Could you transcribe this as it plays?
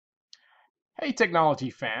Hey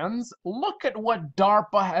technology fans, look at what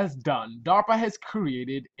Darpa has done. Darpa has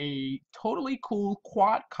created a totally cool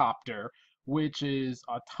quadcopter which is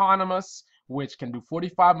autonomous, which can do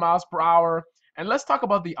 45 miles per hour. And let's talk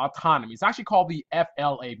about the autonomy. It's actually called the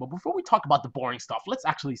FLA. But before we talk about the boring stuff, let's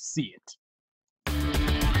actually see it.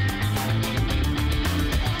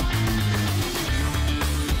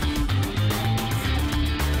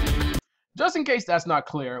 Just in case that's not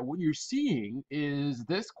clear, what you're seeing is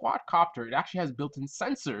this quadcopter. It actually has built-in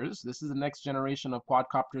sensors. This is the next generation of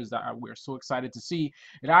quadcopters that we're so excited to see.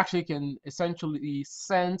 It actually can essentially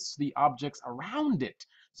sense the objects around it.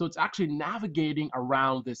 So it's actually navigating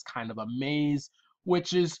around this kind of a maze,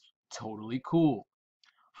 which is totally cool.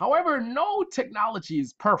 However, no technology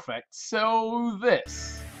is perfect, so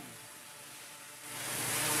this.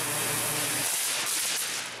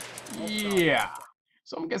 Yeah.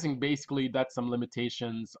 So I'm guessing basically that's some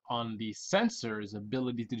limitations on the sensor's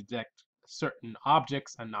ability to detect certain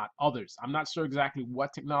objects and not others. I'm not sure exactly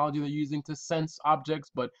what technology they're using to sense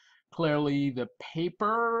objects, but clearly the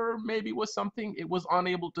paper maybe was something it was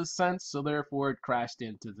unable to sense, so therefore it crashed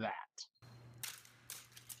into that.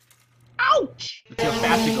 Ouch! Let's see how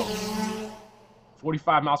fast it goes.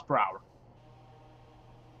 45 miles per hour.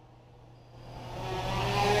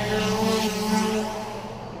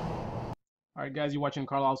 Alright guys, you're watching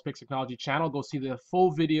Carlisle's Pix Technology channel. Go see the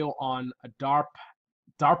full video on Darpa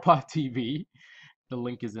TV. The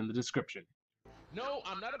link is in the description. No,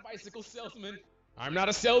 I'm not a bicycle salesman. I'm not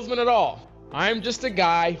a salesman at all. I'm just a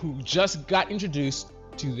guy who just got introduced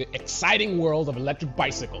to the exciting world of electric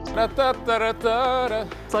bicycles.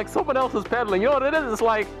 It's like someone else is pedaling. You know what it is? It's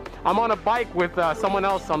like I'm on a bike with someone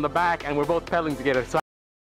else on the back and we're both pedaling together. So